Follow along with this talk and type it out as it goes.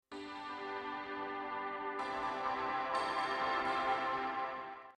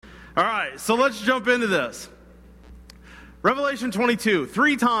All right, so let's jump into this. Revelation 22,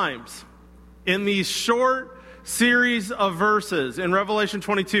 3 times in these short series of verses in Revelation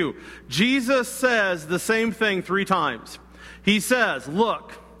 22, Jesus says the same thing 3 times. He says,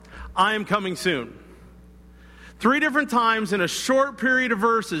 look, I am coming soon. 3 different times in a short period of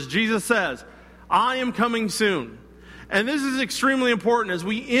verses, Jesus says, I am coming soon. And this is extremely important as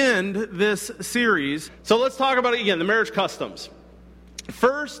we end this series. So let's talk about it again, the marriage customs.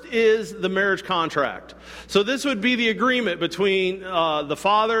 First is the marriage contract. So this would be the agreement between the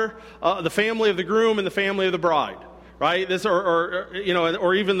father, the family of the groom, and the family of the bride, right? This, or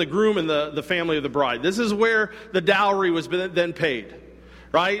even the groom and the family of the bride. This is where the dowry was then paid,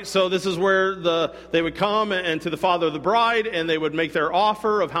 right? So this is where they would come and to the father of the bride, and they would make their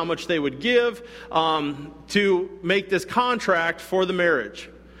offer of how much they would give to make this contract for the marriage.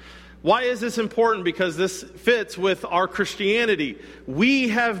 Why is this important? Because this fits with our Christianity. We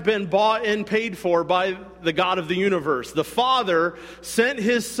have been bought and paid for by the God of the universe. The Father sent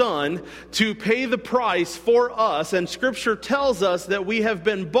His Son to pay the price for us, and Scripture tells us that we have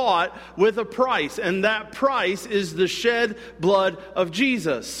been bought with a price, and that price is the shed blood of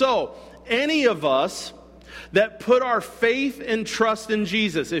Jesus. So, any of us that put our faith and trust in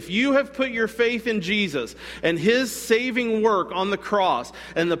Jesus, if you have put your faith in Jesus and His saving work on the cross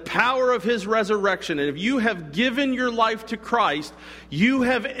and the power of His resurrection, and if you have given your life to Christ, you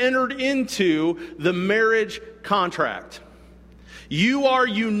have entered into the marriage contract. You are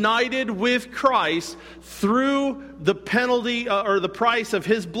united with Christ through the penalty or the price of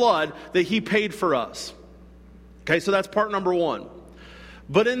His blood that He paid for us. Okay, so that's part number 1.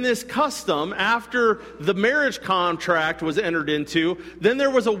 But in this custom, after the marriage contract was entered into, then there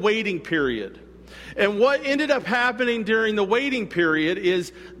was a waiting period. And what ended up happening during the waiting period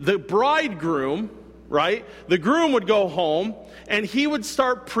is the bridegroom, right? The groom would go home and he would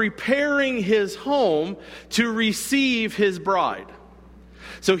start preparing his home to receive his bride.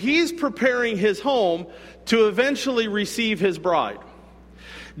 So he's preparing his home to eventually receive his bride.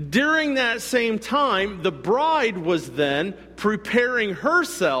 During that same time, the bride was then preparing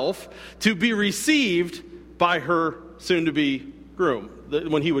herself to be received by her soon-to-be groom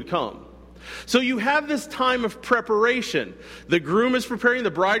when he would come. So you have this time of preparation. The groom is preparing,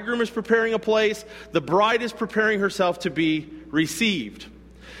 the bridegroom is preparing a place, the bride is preparing herself to be received.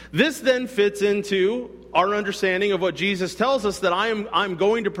 This then fits into our understanding of what Jesus tells us, that I'm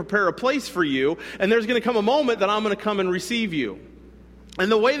going to prepare a place for you, and there's going to come a moment that I'm going to come and receive you. And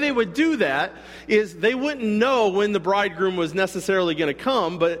the way they would do that is they wouldn't know when the bridegroom was necessarily going to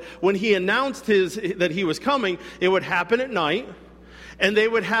come, but when he announced that he was coming, it would happen at night, and they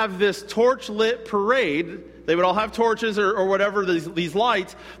would have this torch-lit parade. They would all have torches or whatever, these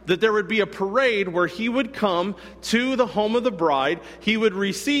lights, that there would be a parade where he would come to the home of the bride, he would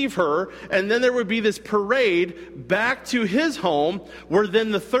receive her, and then there would be this parade back to his home, where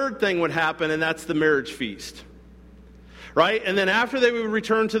then the third thing would happen, and that's the marriage feast. Right? And then after they would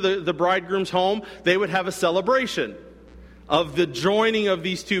return to the bridegroom's home, they would have a celebration of the joining of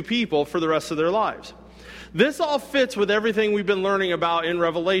these two people for the rest of their lives. This all fits with everything we've been learning about in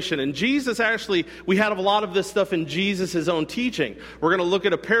Revelation. And Jesus actually, we had a lot of this stuff in Jesus' own teaching. We're going to look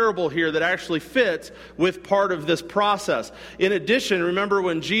at a parable here that actually fits with part of this process. In addition, remember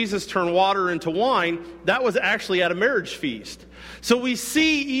when Jesus turned water into wine, that was actually at a marriage feast. So we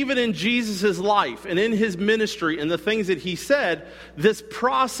see even in Jesus' life and in His ministry and the things that He said, this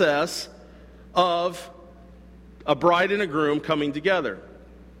process of a bride and a groom coming together.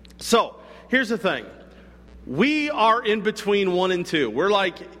 So, here's the thing. We are in between 1 and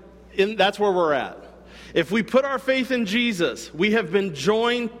 2. That's where we're at. If we put our faith in Jesus, we have been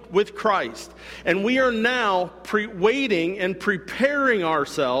joined with Christ. And we are now waiting and preparing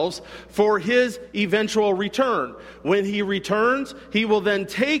ourselves for His eventual return. When He returns, He will then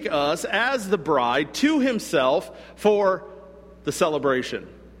take us as the bride to Himself for the celebration.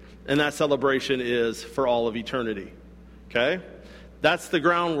 And that celebration is for all of eternity. Okay? That's the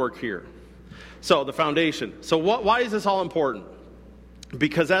groundwork here. So, the foundation. So, why is this all important?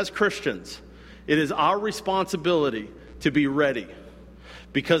 Because as Christians, it is our responsibility to be ready.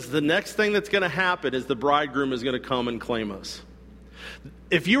 Because the next thing that's going to happen is the bridegroom is going to come and claim us.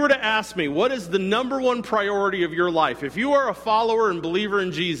 If you were to ask me, what is the number one priority of your life? If you are a follower and believer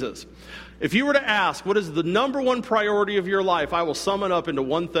in Jesus, if you were to ask, what is the number one priority of your life? I will sum it up into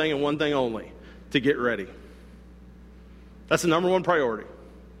one thing and one thing only: to get ready. That's the number one priority.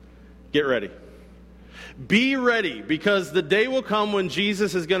 Get ready. Be ready, because the day will come when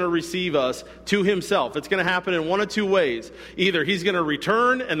Jesus is going to receive us to Himself. It's going to happen in one of 2 ways. Either He's going to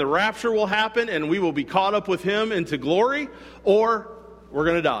return and the rapture will happen and we will be caught up with Him into glory, or we're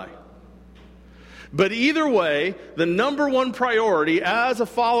going to die. But either way, the number one priority as a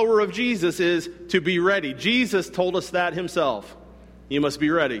follower of Jesus is to be ready. Jesus told us that himself. You must be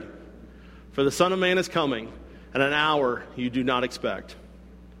ready, for the Son of Man is coming at an hour you do not expect.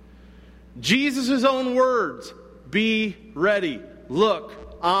 Jesus' own words, be ready. Look,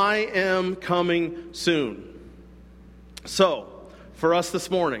 I am coming soon. So, for us this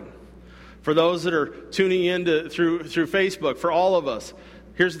morning, for those that are tuning in through Facebook, for all of us,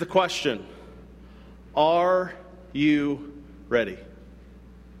 here's the question. Are you ready?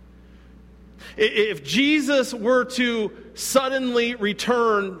 If Jesus were to suddenly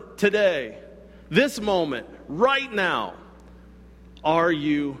return today, this moment, right now, are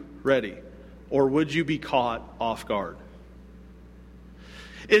you ready? Or would you be caught off guard?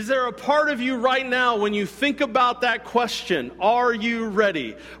 Is there a part of you right now when you think about that question, are you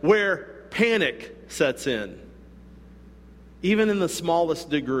ready, where panic sets in, even in the smallest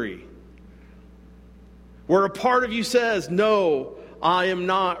degree? Where a part of you says, no, I am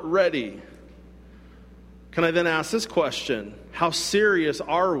not ready. Can I then ask this question? How serious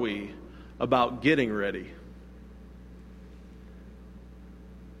are we about getting ready?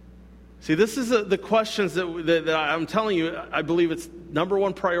 See, this is the questions that I'm telling you, I believe it's number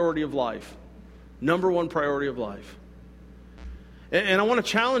one priority of life. Number one priority of life. And I want to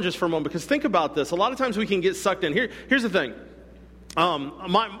challenge us for a moment, because think about this. A lot of times we can get sucked in. Here's the thing.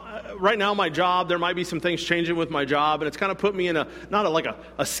 Right now, my job, there might be some things changing with my job, and it's kind of put me in not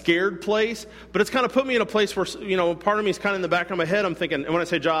a scared place, but it's kind of put me in a place where, part of me is kind of in the back of my head. I'm thinking, and when I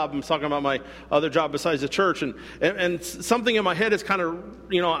say job, I'm talking about my other job besides the church, and something in my head is kind of,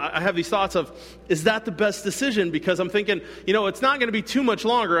 I have these thoughts of, is that the best decision? Because I'm thinking, it's not going to be too much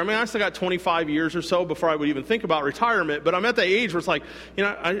longer. I mean, I still got 25 years or so before I would even think about retirement, but I'm at the age where it's like,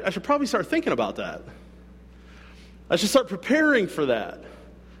 I should probably start thinking about that. I should start preparing for that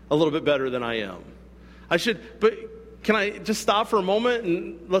a little bit better than I am. But can I just stop for a moment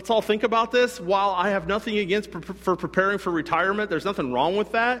and let's all think about this? While I have nothing against for preparing for retirement, there's nothing wrong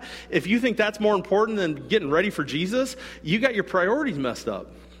with that. If you think that's more important than getting ready for Jesus, you got your priorities messed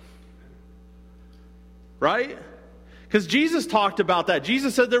up. Right? Because Jesus talked about that.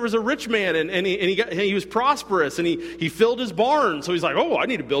 Jesus said there was a rich man and he was prosperous and he filled his barn. So he's like, I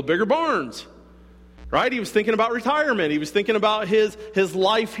need to build bigger barns. Right? He was thinking about retirement. He was thinking about his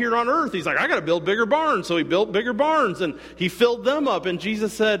life here on earth. He's like, I got to build bigger barns. So he built bigger barns and he filled them up. And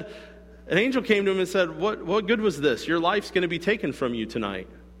Jesus said, an angel came to him and said, what good was this? Your life's going to be taken from you tonight.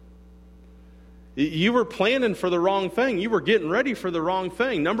 You were planning for the wrong thing. You were getting ready for the wrong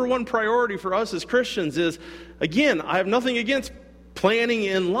thing. Number one priority for us as Christians is, again, I have nothing against planning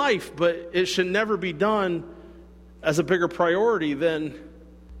in life, but it should never be done as a bigger priority than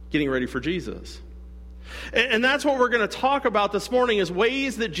getting ready for Jesus. And that's what we're going to talk about this morning, is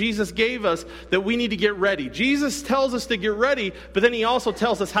ways that Jesus gave us that we need to get ready. Jesus tells us to get ready, but then he also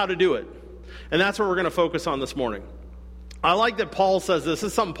tells us how to do it. And that's what we're going to focus on this morning. I like that Paul says this.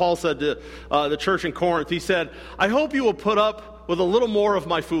 This is something Paul said to the church in Corinth. He said, I hope you will put up with a little more of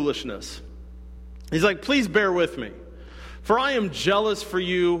my foolishness. He's like, please bear with me. For I am jealous for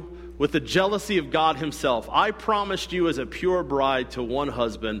you with the jealousy of God himself. I promised you as a pure bride to one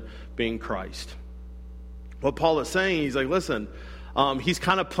husband, being Christ. What Paul is saying, he's like, listen, he's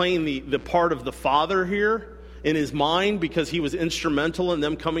kind of playing the part of the father here in his mind because he was instrumental in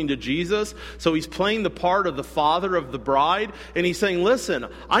them coming to Jesus. So he's playing the part of the father of the bride. And he's saying, listen,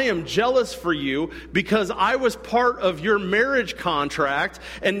 I am jealous for you because I was part of your marriage contract.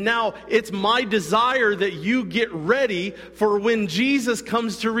 And now it's my desire that you get ready for when Jesus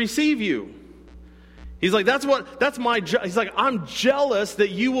comes to receive you. He's like, he's like, I'm jealous that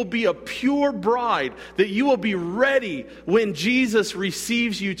you will be a pure bride, that you will be ready when Jesus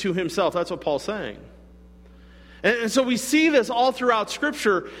receives you to himself. That's what Paul's saying. And so we see this all throughout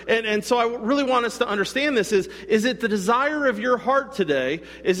Scripture, and so I really want us to understand this is it the desire of your heart today,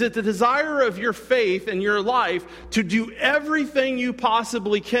 is it the desire of your faith and your life to do everything you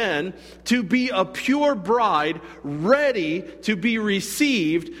possibly can to be a pure bride, ready to be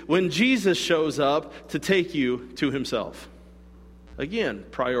received when Jesus shows up to take you to himself? Again,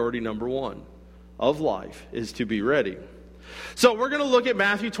 priority number one of life is to be ready. So we're going to look at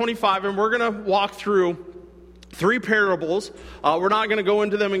Matthew 25, and we're going to walk through 3 parables. We're not going to go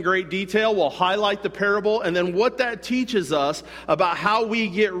into them in great detail. We'll highlight the parable and then what that teaches us about how we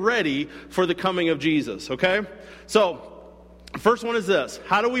get ready for the coming of Jesus, okay? So, first one is this.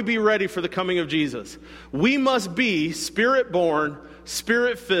 How do we be ready for the coming of Jesus? We must be Spirit-born,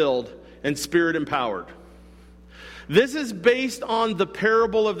 Spirit-filled, and Spirit-empowered. This is based on the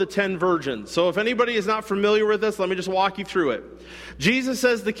parable of the 10 virgins. So if anybody is not familiar with this, let me just walk you through it. Jesus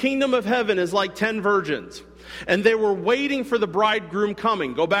says the kingdom of heaven is like 10 virgins. And they were waiting for the bridegroom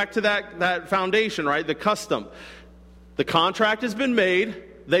coming. Go back to that foundation, right? The custom. The contract has been made.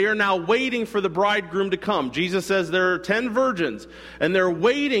 They are now waiting for the bridegroom to come. Jesus says there are 10 virgins, and they're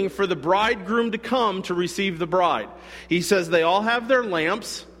waiting for the bridegroom to come to receive the bride. He says they all have their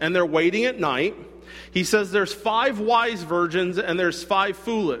lamps, and they're waiting at night. He says there's 5 wise virgins, and there's 5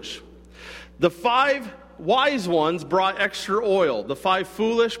 foolish. The 5 wise ones brought extra oil. The 5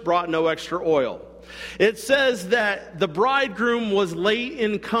 foolish brought no extra oil. It says that the bridegroom was late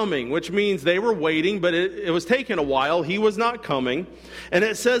in coming, which means they were waiting, but it was taking a while. He was not coming. And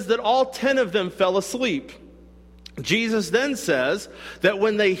it says that all 10 of them fell asleep. Jesus then says that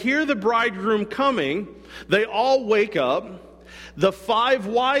when they hear the bridegroom coming, they all wake up. The 5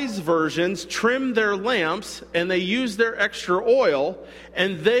 wise virgins trim their lamps, and they use their extra oil,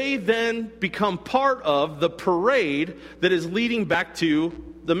 and they then become part of the parade that is leading back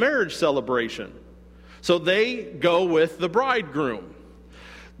to the marriage celebration. So they go with the bridegroom.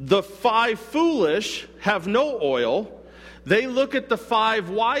 The 5 foolish have no oil. They look at the 5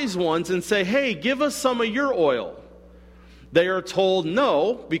 wise ones and say, hey, give us some of your oil. They are told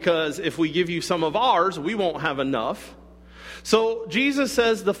no, because if we give you some of ours, we won't have enough. So Jesus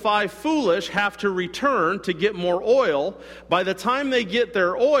says the 5 foolish have to return to get more oil. By the time they get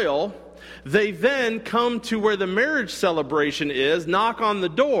their oil, they then come to where the marriage celebration is, knock on the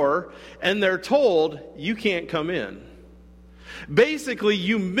door, and they're told, you can't come in. Basically,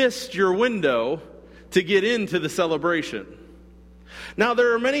 you missed your window to get into the celebration. Now,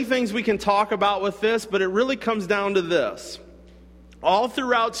 there are many things we can talk about with this, but it really comes down to this. All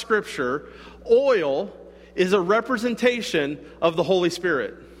throughout Scripture, oil is a representation of the Holy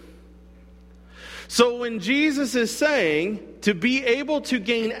Spirit. So when Jesus is saying to be able to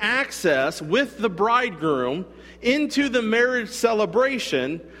gain access with the bridegroom into the marriage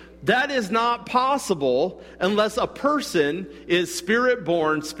celebration, that is not possible unless a person is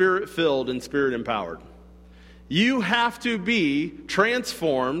Spirit-born, Spirit-filled, and Spirit-empowered. You have to be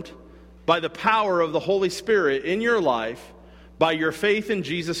transformed by the power of the Holy Spirit in your life by your faith in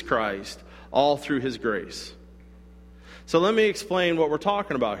Jesus Christ, all through His grace. So let me explain what we're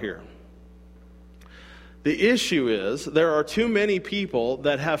talking about here. The issue is there are too many people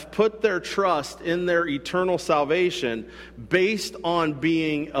that have put their trust in their eternal salvation based on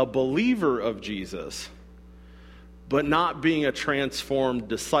being a believer of Jesus, but not being a transformed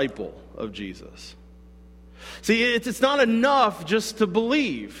disciple of Jesus. See, it's not enough just to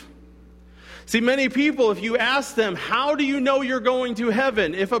believe. See, many people, if you ask them, how do you know you're going to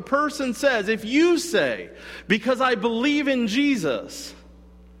heaven? If a person says, if you say, because I believe in Jesus,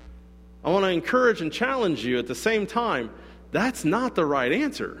 I want to encourage and challenge you at the same time, that's not the right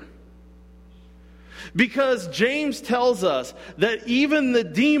answer. Because James tells us that even the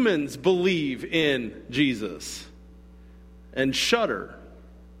demons believe in Jesus and shudder.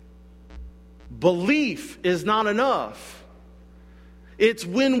 Belief is not enough. It's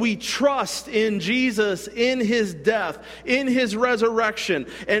when we trust in Jesus, in His death, in His resurrection,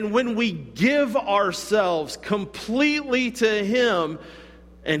 and when we give ourselves completely to Him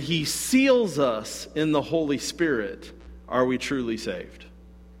and He seals us in the Holy Spirit, are we truly saved.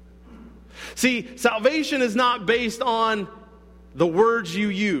 See, salvation is not based on the words you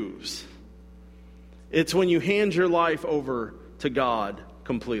use. It's when you hand your life over to God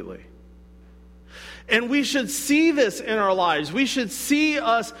completely. And we should see this in our lives. We should see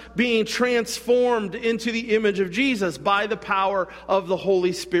us being transformed into the image of Jesus by the power of the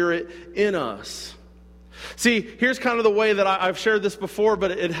Holy Spirit in us. See, here's kind of the way that I've shared this before,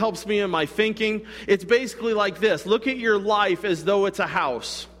 but it helps me in my thinking. It's basically like this. Look at your life as though it's a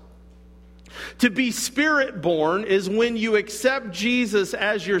house. To be Spirit-born is when you accept Jesus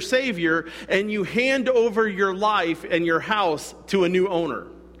as your Savior and you hand over your life and your house to a new owner.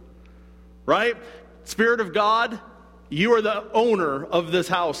 Right? Spirit of God, you are the owner of this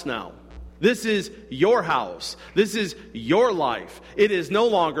house now. This is your house. This is your life. It is no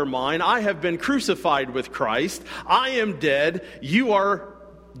longer mine. I have been crucified with Christ. I am dead. You are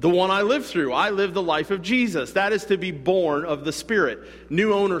the one I live through. I live the life of Jesus. That is to be born of the Spirit.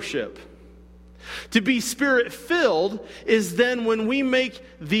 New ownership. To be Spirit-filled is then when we make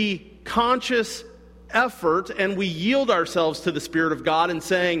the conscious effort and we yield ourselves to the Spirit of God and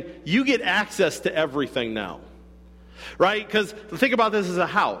saying, you get access to everything now. Right? Because think about this as a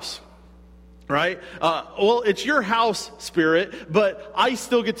house. Right? Well, it's your house, Spirit, but I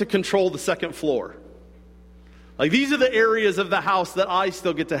still get to control the second floor. Like, these are the areas of the house that I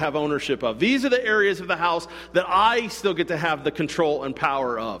still get to have ownership of. These are the areas of the house that I still get to have the control and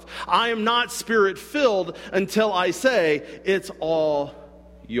power of. I am not Spirit-filled until I say, it's all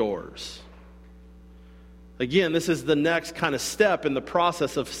yours. Again, this is the next kind of step in the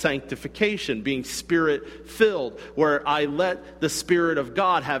process of sanctification, being Spirit-filled, where I let the Spirit of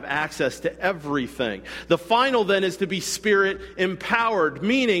God have access to everything. The final then is to be Spirit-empowered,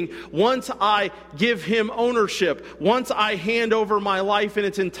 meaning once I give Him ownership, once I hand over my life in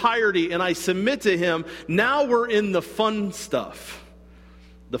its entirety and I submit to Him, now we're in the fun stuff.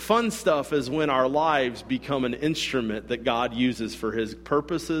 The fun stuff is when our lives become an instrument that God uses for His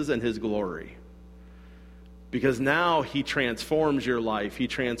purposes and His glory. Because now He transforms your life, He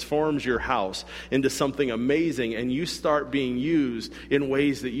transforms your house into something amazing, and you start being used in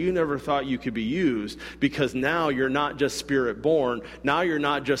ways that you never thought you could be used, because now you're not just Spirit-born, now you're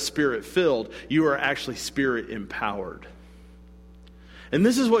not just Spirit-filled, you are actually Spirit-empowered. And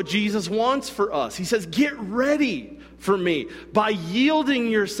this is what Jesus wants for us. He says, get ready for me by yielding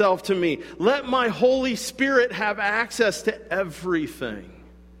yourself to me. Let my Holy Spirit have access to everything.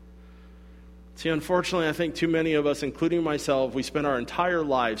 See, unfortunately, I think too many of us, including myself, we spend our entire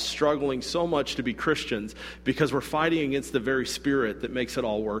lives struggling so much to be Christians because we're fighting against the very Spirit that makes it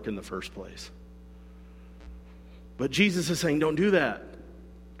all work in the first place. But Jesus is saying, don't do that.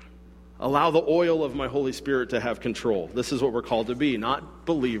 Allow the oil of my Holy Spirit to have control. This is what we're called to be, not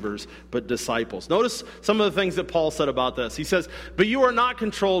believers, but disciples. Notice some of the things that Paul said about this. He says, but you are not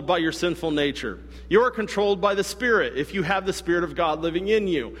controlled by your sinful nature. You are controlled by the Spirit, if you have the Spirit of God living in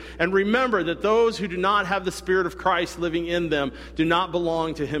you. And remember that those who do not have the Spirit of Christ living in them do not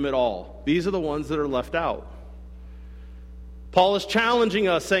belong to Him at all. These are the ones that are left out. Paul is challenging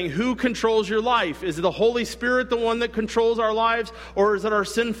us, saying, who controls your life? Is it the Holy Spirit the one that controls our lives, or is it our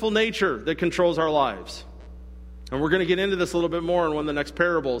sinful nature that controls our lives? And we're going to get into this a little bit more in one of the next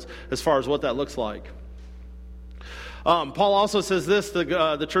parables as far as what that looks like. Paul also says this to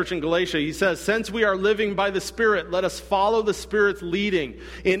the church in Galatia. He says, since we are living by the Spirit, let us follow the Spirit's leading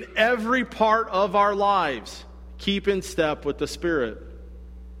in every part of our lives. Keep in step with the Spirit.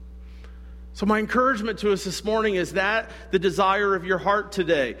 So my encouragement to us this morning is that the desire of your heart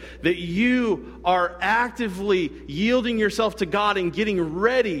today, that you are actively yielding yourself to God and getting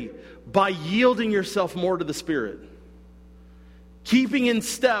ready by yielding yourself more to the Spirit. Keeping in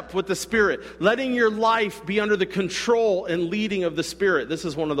step with the Spirit, letting your life be under the control and leading of the Spirit. This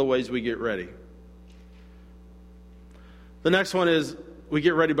is one of the ways we get ready. The next one is we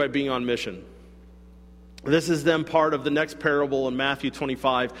get ready by being on mission. This is then part of the next parable in Matthew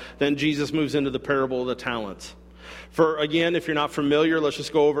 25. Then Jesus moves into the parable of the talents. For again, if you're not familiar, let's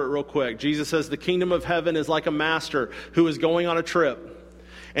just go over it real quick. Jesus says the kingdom of heaven is like a master who is going on a trip.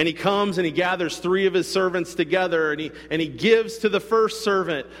 And he comes and he gathers 3 of his servants together, and he gives to the first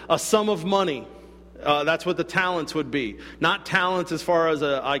servant a sum of money. That's what the talents would be. Not talents as far as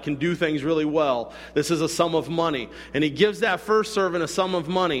I can do things really well. This is a sum of money. And he gives that first servant a sum of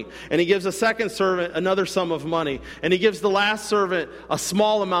money. And he gives a second servant another sum of money. And he gives the last servant a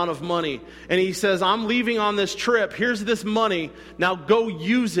small amount of money. And he says, I'm leaving on this trip. Here's this money. Now go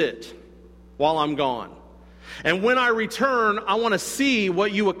use it while I'm gone. And when I return, I want to see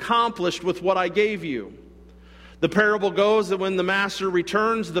what you accomplished with what I gave you. The parable goes that when the master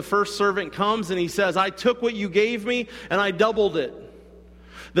returns, the first servant comes and he says, I took what you gave me and I doubled it.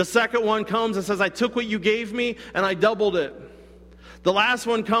 The second one comes and says, I took what you gave me and I doubled it. The last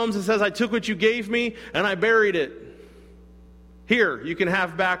one comes and says, I took what you gave me and I buried it. Here, you can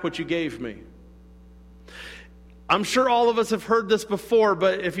have back what you gave me. I'm sure all of us have heard this before,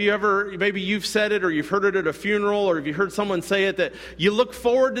 but if you ever, maybe you've said it or you've heard it at a funeral or if you heard someone say it, that you look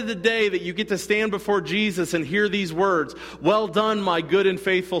forward to the day that you get to stand before Jesus and hear these words, well done, my good and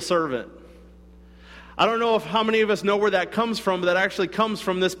faithful servant. I don't know how many of us know where that comes from, but that actually comes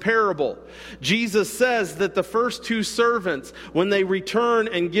from this parable. Jesus says that the first 2 servants, when they return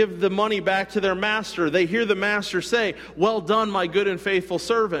and give the money back to their master, they hear the master say, well done, my good and faithful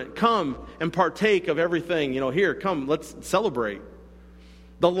servant. Come and partake of everything. Here, come, let's celebrate.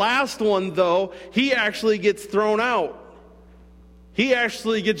 The last one, though, he actually gets thrown out. He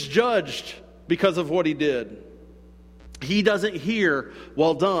actually gets judged because of what he did. He doesn't hear,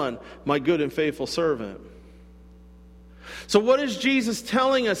 well done, my good and faithful servant. So what is Jesus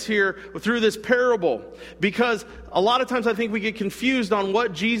telling us here through this parable? Because a lot of times I think we get confused on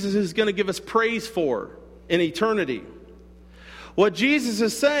what Jesus is going to give us praise for in eternity. What Jesus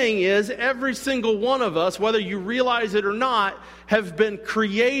is saying is every single one of us, whether you realize it or not, have been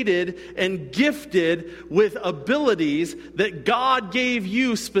created and gifted with abilities that God gave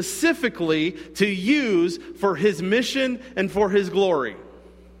you specifically to use for His mission and for His glory.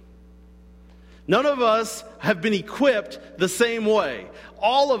 None of us have been equipped the same way.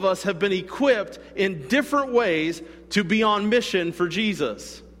 All of us have been equipped in different ways to be on mission for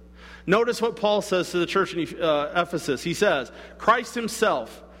Jesus. Notice what Paul says to the church in Ephesus. He says, Christ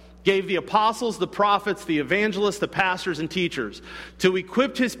Himself gave the apostles, the prophets, the evangelists, the pastors, and teachers to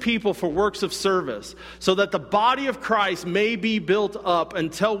equip His people for works of service, so that the body of Christ may be built up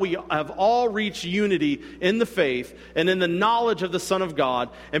until we have all reached unity in the faith and in the knowledge of the Son of God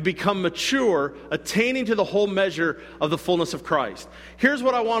and become mature, attaining to the whole measure of the fullness of Christ. Here's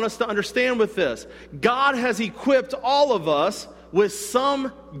what I want us to understand with this. God has equipped all of us with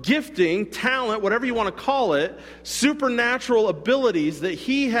some gifting, talent, whatever you want to call it, supernatural abilities that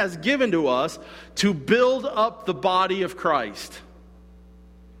He has given to us to build up the body of Christ.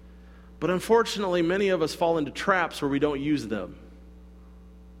 But unfortunately, many of us fall into traps where we don't use them.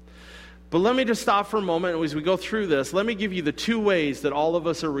 But let me just stop for a moment, and as we go through this, let me give you the two ways that all of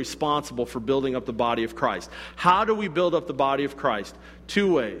us are responsible for building up the body of Christ. How do we build up the body of Christ?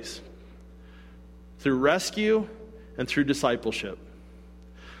 Two ways. Through rescue and through discipleship.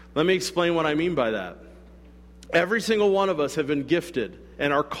 Let me explain what I mean by that. Every single one of us have been gifted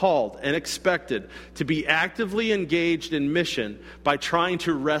and are called and expected to be actively engaged in mission by trying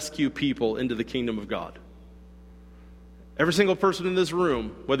to rescue people into the kingdom of God. Every single person in this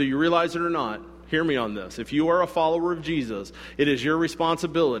room, whether you realize it or not, hear me on this. If you are a follower of Jesus, it is your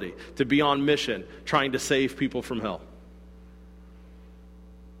responsibility to be on mission trying to save people from hell.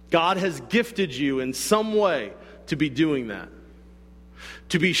 God has gifted you in some way to be doing that,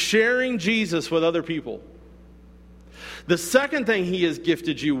 to be sharing Jesus with other people. The second thing He has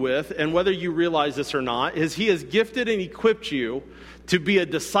gifted you with, and whether you realize this or not, is He has gifted and equipped you to be a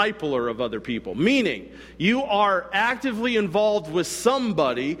discipler of other people. Meaning, you are actively involved with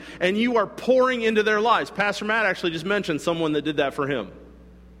somebody and you are pouring into their lives. Pastor Matt actually just mentioned someone that did that for him.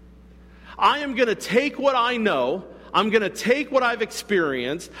 I am going to take what I know, I'm going to take what I've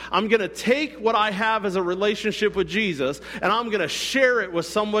experienced, I'm going to take what I have as a relationship with Jesus, and I'm going to share it with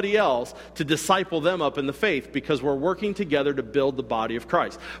somebody else to disciple them up in the faith, because we're working together to build the body of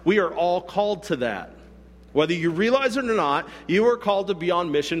Christ. We are all called to that. Whether you realize it or not, you are called to be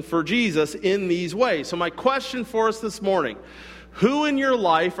on mission for Jesus in these ways. So my question for us this morning, who in your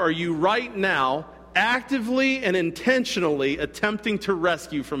life are you right now actively and intentionally attempting to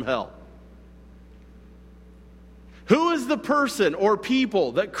rescue from hell? Who is the person or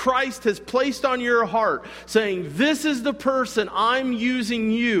people that Christ has placed on your heart saying, this is the person I'm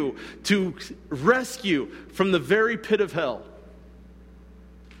using you to rescue from the very pit of hell?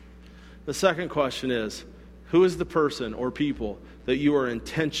 The second question is, who is the person or people that you are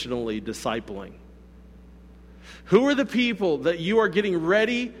intentionally discipling? Who are the people that you are getting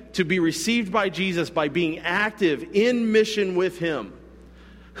ready to be received by Jesus by being active in mission with Him?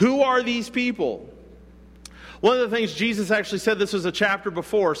 Who are these people? One of the things Jesus actually said, this was a chapter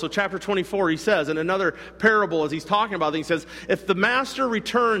before, so chapter 24, He says, in another parable as He's talking about things, He says, if the master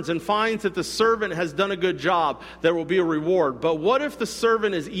returns and finds that the servant has done a good job, there will be a reward. But what if the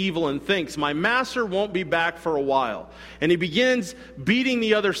servant is evil and thinks, my master won't be back for a while? And he begins beating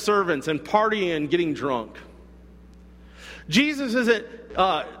the other servants and partying and getting drunk. Jesus isn't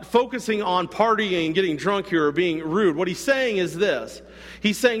focusing on partying and getting drunk here or being rude. What He's saying is this.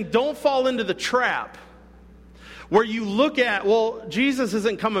 He's saying, don't fall into the trap where you look at, well, Jesus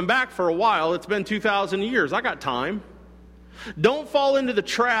isn't coming back for a while. It's been 2,000 years. I got time. Don't fall into the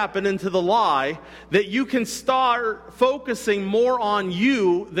trap and into the lie that you can start focusing more on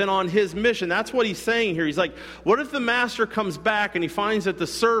you than on His mission. That's what He's saying here. He's like, what if the master comes back and he finds that the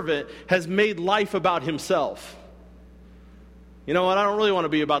servant has made life about himself? You know what? I don't really want to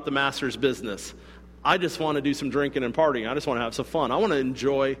be about the master's business. I just want to do some drinking and partying. I just want to have some fun. I want to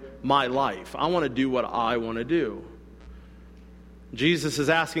enjoy my life. I want to do what I want to do. Jesus is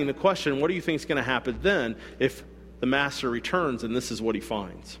asking the question, what do you think is going to happen then if the master returns and this is what he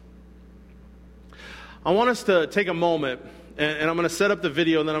finds? I want us to take a moment, and I'm going to set up the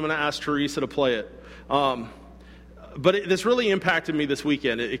video, and then I'm going to ask Teresa to play it. This really impacted me this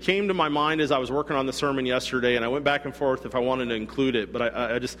weekend. It came to my mind as I was working on the sermon yesterday, and I went back and forth if I wanted to include it, but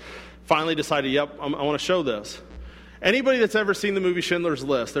I just finally decided, I want to show this. Anybody that's ever seen the movie Schindler's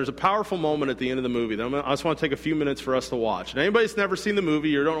List, there's a powerful moment at the end of the movie that I just want to take a few minutes for us to watch. And anybody that's never seen the movie,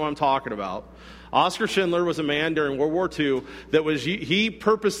 you don't know what I'm talking about. Oskar Schindler was a man during World War II he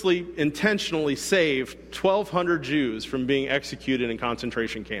purposely, intentionally saved 1,200 Jews from being executed in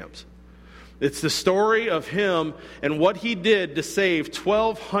concentration camps. It's the story of him and what he did to save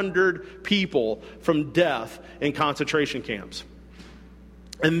 1,200 people from death in concentration camps.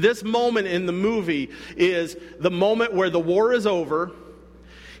 And this moment in the movie is the moment where the war is over.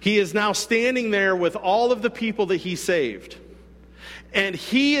 He is now standing there with all of the people that he saved. And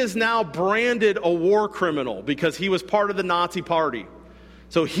he is now branded a war criminal because he was part of the Nazi party.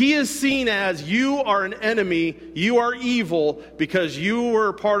 So he is seen as, you are an enemy, you are evil because you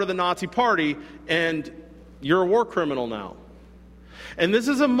were part of the Nazi party and you're a war criminal now. And this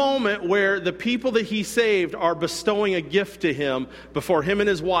is a moment where the people that he saved are bestowing a gift to him before him and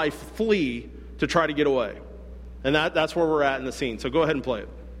his wife flee to try to get away. And that's where we're at in the scene. So go ahead and play it.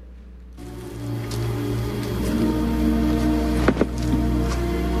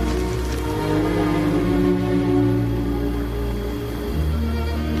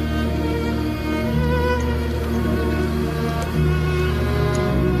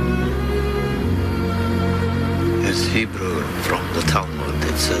 Hebrew from the Talmud.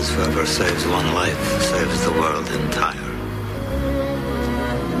 It says, whoever saves one life saves the world entire.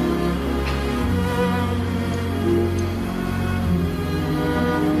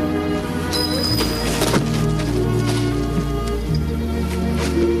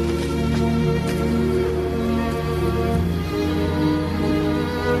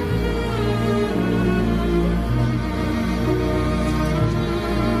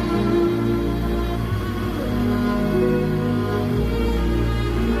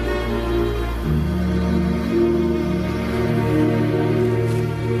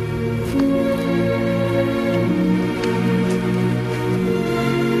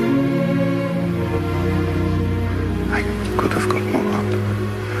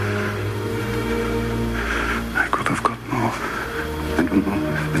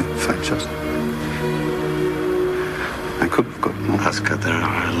 Oscar, there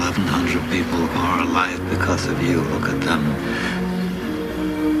are 1,100 people who are alive because of you. Look at them.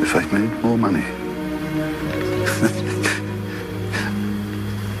 If I'd made more money,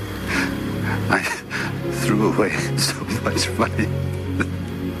 I threw away so much money.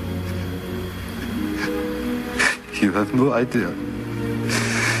 You have no idea.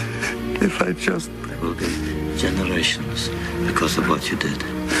 If I just... There will be generations because of what you did.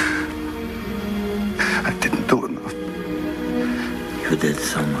 I didn't do enough. You did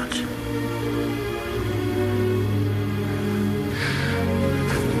so much.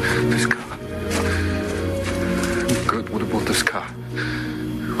 This car. Good, what about this car?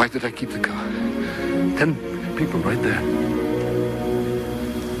 Why did I keep the car? 10 people right there.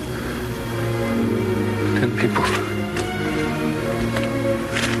 10 people.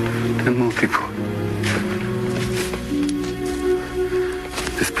 10 more people.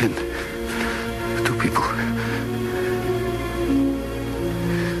 This pin. 2 people.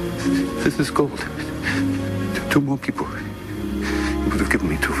 This is gold. 2 more people. You would have given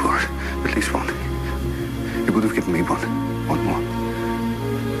me 2 for it. At least 1. You would have given me 1. 1 more.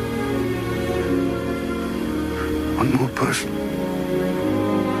 1 more person.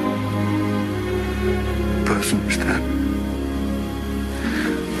 Stand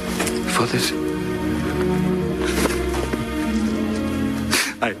for this.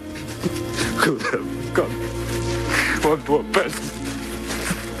 I could have got 1 more person,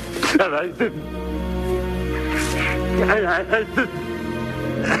 and I didn't. I didn't.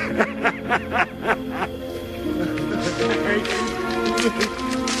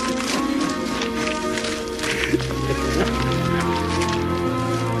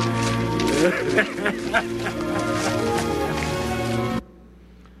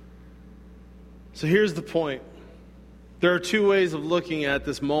 So here's the point. There are 2 ways of looking at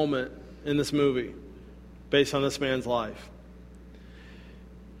this moment in this movie based on this man's life.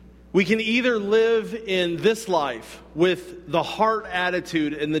 We can either live in this life with the heart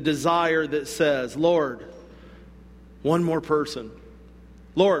attitude and the desire that says, Lord, 1 more person.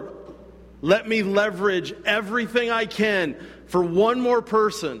 Lord, let me leverage everything I can for 1 more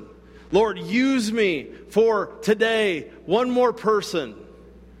person. Lord, use me for today, 1 more person.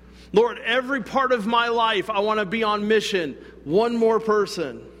 Lord, every part of my life, I want to be on mission, 1 more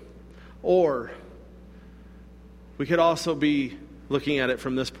person. Or we could also be looking at it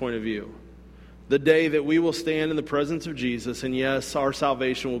from this point of view. The day that we will stand in the presence of Jesus, and yes, our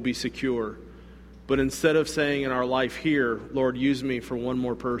salvation will be secure. But instead of saying in our life here, Lord, use me for 1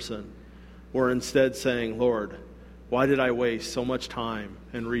 more person, we're instead saying, Lord, Why did I waste so much time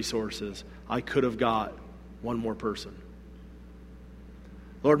and resources? I could have got one more person.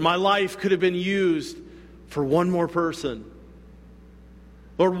 Lord, my life could have been used for one more person.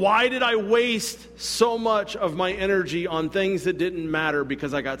 Lord, why did I waste so much of my energy on things that didn't matter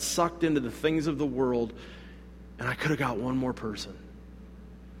because I got sucked into the things of the world and I could have got one more person?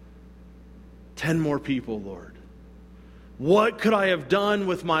 10 more people, Lord. What could I have done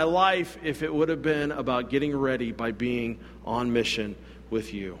with my life if it would have been about getting ready by being on mission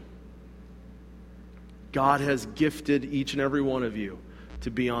with you? God has gifted each and every one of you to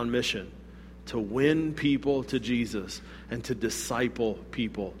be on mission, to win people to Jesus and to disciple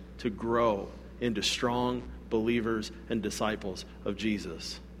people, to grow into strong believers and disciples of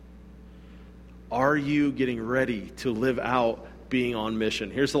Jesus. Are you getting ready to live out being on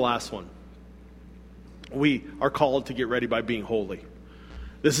mission? Here's the last one. We are called to get ready by being holy.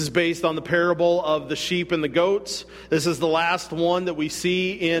 This is based on the parable of the sheep and the goats. This is the last one that we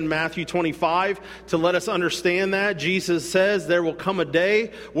see in Matthew 25. To let us understand that, Jesus says there will come a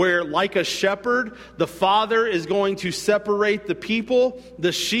day where, like a shepherd, the Father is going to separate the people.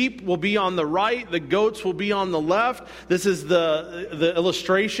 The sheep will be on the right, the goats will be on the left. This is the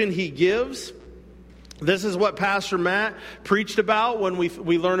illustration he gives. This is what Pastor Matt preached about when we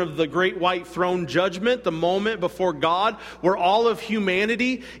learn of the great white throne judgment, the moment before God, where all of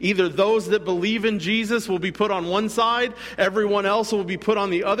humanity, either those that believe in Jesus will be put on one side, everyone else will be put on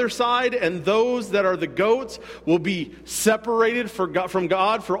the other side, and those that are the goats will be separated from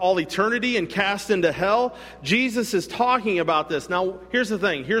God for all eternity and cast into hell. Jesus is talking about this. Now, here's the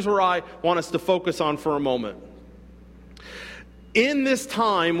thing. Here's where I want us to focus on for a moment. In this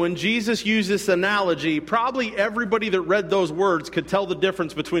time, when Jesus used this analogy, probably everybody that read those words could tell the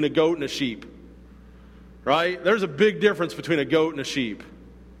difference between a goat and a sheep. Right? There's a big difference between a goat and a sheep.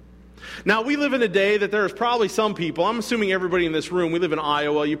 Now, we live in a day that there's probably some people, I'm assuming everybody in this room, we live in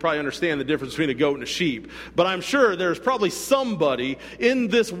Iowa, you probably understand the difference between a goat and a sheep. But I'm sure there's probably somebody in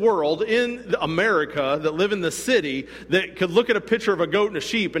this world, in America, that live in the city, that could look at a picture of a goat and a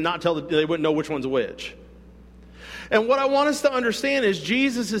sheep and not tell they wouldn't know which one's which. And what I want us to understand is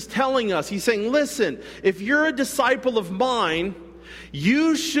Jesus is telling us, he's saying, listen, if you're a disciple of mine,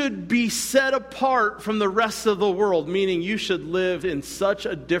 you should be set apart from the rest of the world, meaning you should live in such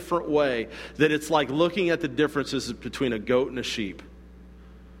a different way that it's like looking at the differences between a goat and a sheep.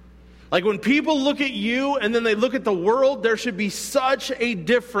 Like when people look at you and then they look at the world, there should be such a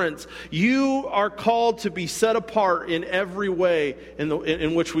difference. You are called to be set apart in every way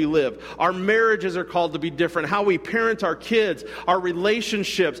in which we live. Our marriages are called to be different. How we parent our kids, our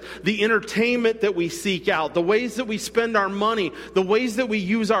relationships, the entertainment that we seek out, the ways that we spend our money, the ways that we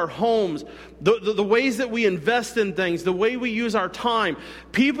use our homes, the ways that we invest in things, the way we use our time.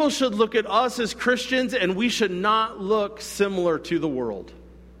 People should look at us as Christians and we should not look similar to the world.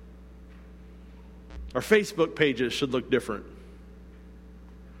 Our Facebook pages should look different.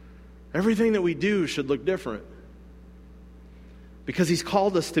 Everything that we do should look different. Because he's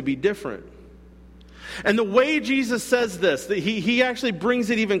called us to be different. And the way Jesus says this, he actually brings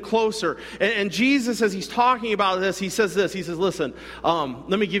it even closer. And Jesus, as he's talking about this, he says this. He says, listen,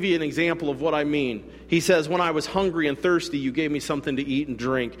 let me give you an example of what I mean. He says, when I was hungry and thirsty, you gave me something to eat and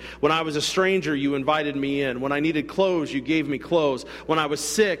drink. When I was a stranger, you invited me in. When I needed clothes, you gave me clothes. When I was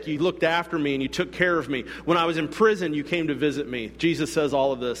sick, you looked after me and you took care of me. When I was in prison, you came to visit me. Jesus says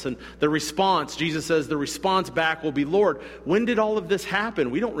all of this. And the response, Jesus says, the response back will be, Lord, when did all of this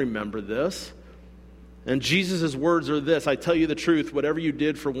happen? We don't remember this. And Jesus' words are this, I tell you the truth, whatever you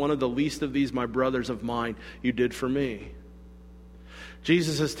did for one of the least of these, my brothers of mine, you did for me.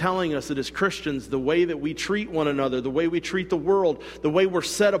 Jesus is telling us that as Christians, the way that we treat one another, the way we treat the world, the way we're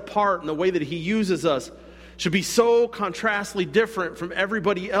set apart, and the way that he uses us should be so contrastly different from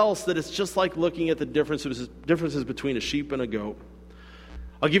everybody else that it's just like looking at the differences between a sheep and a goat.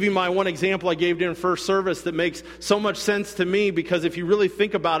 I'll give you my one example I gave during first service that makes so much sense to me because if you really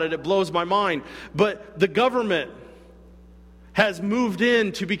think about it, it blows my mind. But the government has moved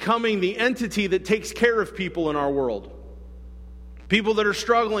into becoming the entity that takes care of people in our world. People that are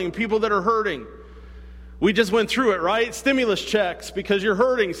struggling, people that are hurting. We just went through it, right? Stimulus checks because you're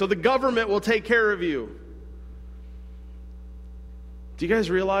hurting, so the government will take care of you. Do you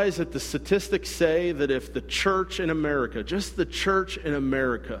guys realize that the statistics say that if the church in America, just the church in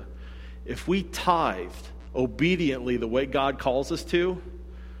America, if we tithed obediently the way God calls us to,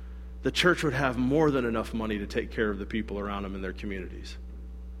 the church would have more than enough money to take care of the people around them in their communities?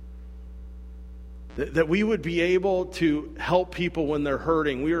 That we would be able to help people when they're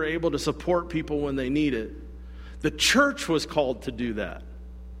hurting. We are able to support people when they need it. The church was called to do that.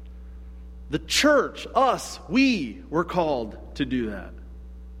 The church, us, we were called to do that.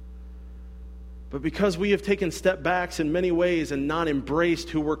 But because we have taken step backs in many ways and not embraced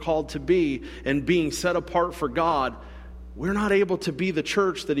who we're called to be and being set apart for God, we're not able to be the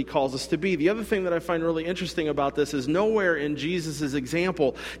church that he calls us to be. The other thing that I find really interesting about this is nowhere in Jesus'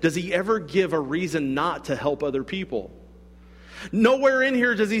 example does he ever give a reason not to help other people. Nowhere in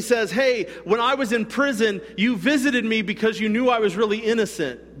here does he says, hey, when I was in prison, you visited me because you knew I was really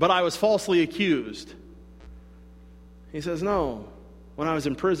innocent, but I was falsely accused. He says, no. When I was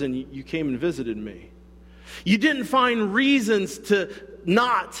in prison, you came and visited me. You didn't find reasons to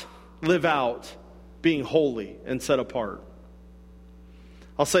not live out being holy and set apart.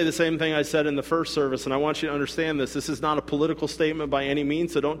 I'll say the same thing I said in the first service, and I want you to understand this. This is not a political statement by any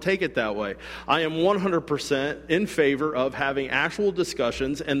means, so don't take it that way. I am 100% in favor of having actual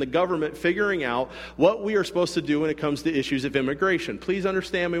discussions and the government figuring out what we are supposed to do when it comes to issues of immigration. Please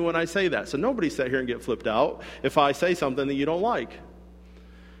understand me when I say that. So nobody sit here and get flipped out if I say something that you don't like.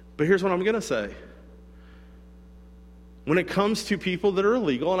 But here's what I'm going to say. When it comes to people that are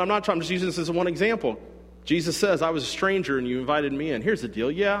illegal, and I'm just using this as one example. Jesus says, I was a stranger and you invited me in. Here's the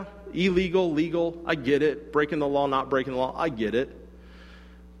deal. Yeah, illegal, legal, I get it. Breaking the law, not breaking the law, I get it.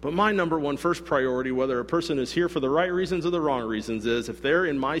 But my number one first priority, whether a person is here for the right reasons or the wrong reasons, is if they're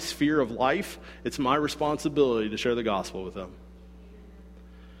in my sphere of life, it's my responsibility to share the gospel with them.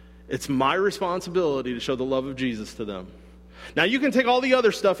 It's my responsibility to show the love of Jesus to them. Now, you can take all the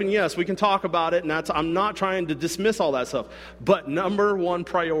other stuff, and yes, we can talk about it, and I'm not trying to dismiss all that stuff. But number one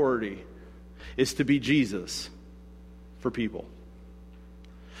priority is to be Jesus for people.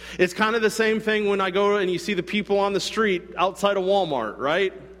 It's kind of the same thing when I go and you see the people on the street outside of Walmart,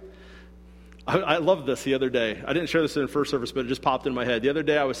 right? I love this the other day. I didn't share this in the first service, but it just popped in my head. The other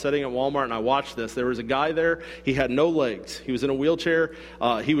day I was sitting at Walmart and I watched this. There was a guy there. He had no legs. He was in a wheelchair.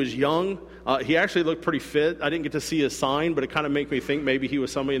 He was young. He actually looked pretty fit. I didn't get to see his sign, but it kind of made me think maybe he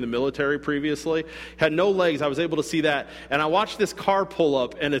was somebody in the military previously. Had no legs. I was able to see that. And I watched this car pull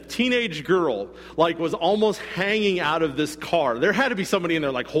up, and a teenage girl was almost hanging out of this car. There had to be somebody in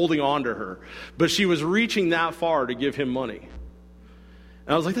there holding on to her. But she was reaching that far to give him money.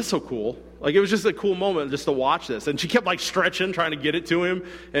 And I was like, that's so cool. It was just a cool moment just to watch this. And she kept stretching, trying to get it to him.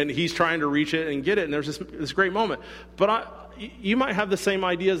 And he's trying to reach it and get it. And there's this great moment. But you might have the same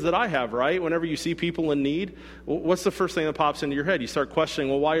ideas that I have, right? Whenever you see people in need, what's the first thing that pops into your head? You start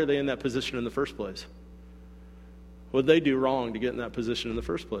questioning, well, why are they in that position in the first place? What did they do wrong to get in that position in the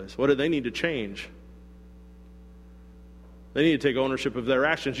first place? What do they need to change? They need to take ownership of their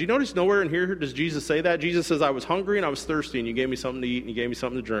actions. You notice nowhere in here does Jesus say that. Jesus says, I was hungry and I was thirsty and you gave me something to eat and you gave me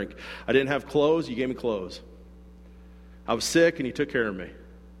something to drink. I didn't have clothes, you gave me clothes. I was sick and you took care of me.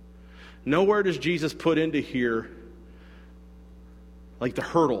 Nowhere does Jesus put into here the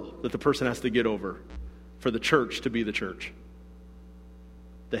hurdle that the person has to get over for the church to be the church.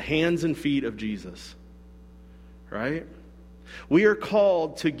 The hands and feet of Jesus. Right? We are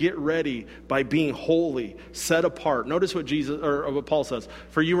called to get ready by being holy, set apart. Notice what what Paul says.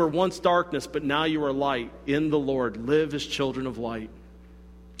 For you were once darkness, but now you are light in the Lord. Live as children of light.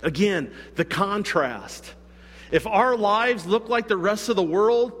 Again, the contrast. If our lives look like the rest of the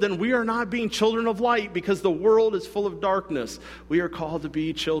world, then we are not being children of light because the world is full of darkness. We are called to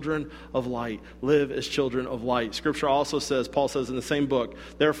be children of light. Live as children of light. Scripture also says, Paul says in the same book,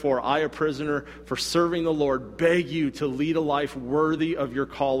 therefore I, a prisoner for serving the Lord, beg you to lead a life worthy of your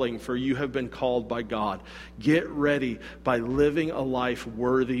calling, for you have been called by God. Get ready by living a life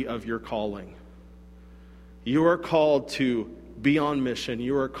worthy of your calling. You are called to be on mission.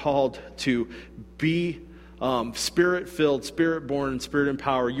 You are called to be Spirit-filled, Spirit-born, and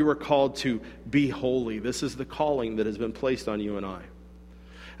Spirit-empowered. You are called to be holy. This is the calling that has been placed on you and I.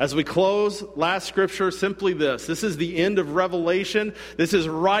 As we close, last scripture, simply this. This is the end of Revelation. This is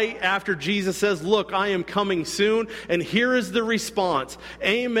right after Jesus says, look, I am coming soon. And here is the response.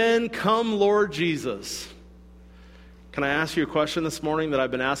 Amen, come Lord Jesus. Can I ask you a question this morning that I've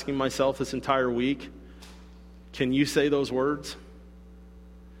been asking myself this entire week? Can you say those words?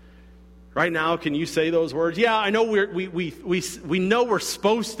 Right now, can you say those words? Yeah, I know we know we're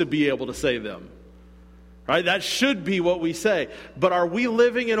supposed to be able to say them. Right? That should be what we say. But are we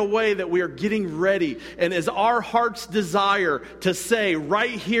living in a way that we are getting ready? And is our heart's desire to say right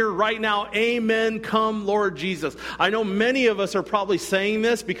here, right now, amen, come Lord Jesus? I know many of us are probably saying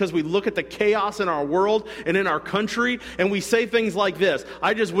this because we look at the chaos in our world and in our country, and we say things like this.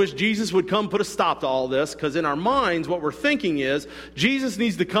 I just wish Jesus would come put a stop to all this, because in our minds, what we're thinking is Jesus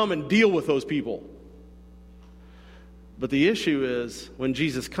needs to come and deal with those people. But the issue is, when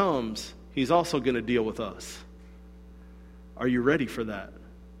Jesus comes, He's also going to deal with us. Are you ready for that?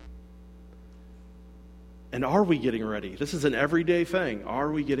 And are we getting ready? This is an everyday thing.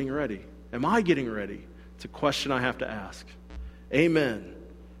 Are we getting ready? Am I getting ready? It's a question I have to ask. Amen.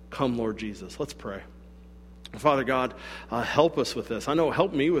 Come, Lord Jesus. Let's pray. Father God, help us with this. I know,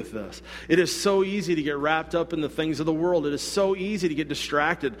 help me with this. It is so easy to get wrapped up in the things of the world. It is so easy to get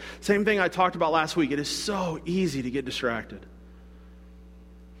distracted. Same thing I talked about last week. It is so easy to get distracted.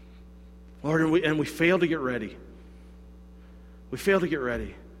 Lord, and we fail to get ready. We fail to get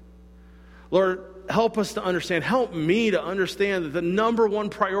ready. Lord, help us to understand, help me to understand that the number one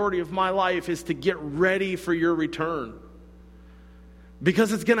priority of my life is to get ready for your return.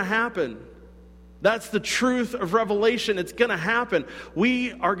 Because it's going to happen. That's the truth of Revelation. It's going to happen.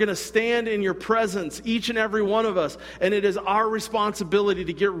 We are going to stand in your presence, each and every one of us, and it is our responsibility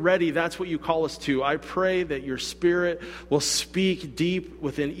to get ready. That's what you call us to. I pray that your Spirit will speak deep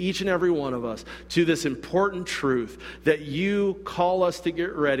within each and every one of us to this important truth, that you call us to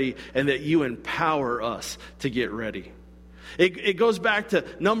get ready and that you empower us to get ready. It goes back to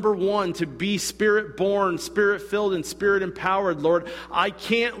number one, to be Spirit-born, Spirit-filled, and Spirit-empowered, Lord. I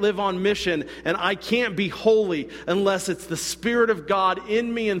can't live on mission, and I can't be holy unless it's the Spirit of God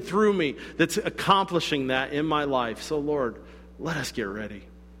in me and through me that's accomplishing that in my life. So, Lord, let us get ready.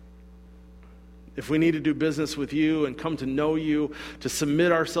 If we need to do business with you and come to know you, to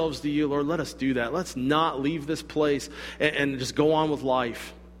submit ourselves to you, Lord, let us do that. Let's not leave this place and just go on with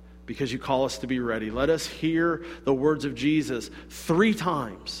life, because you call us to be ready. Let us hear the words of Jesus 3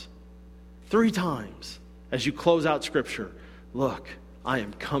 times. 3 times as you close out Scripture. Look, I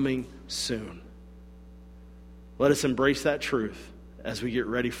am coming soon. Let us embrace that truth as we get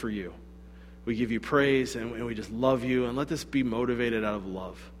ready for you. We give you praise and we just love you, and let this be motivated out of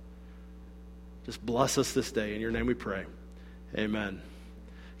love. Just bless us this day. In your name we pray. Amen.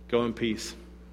 Go in peace.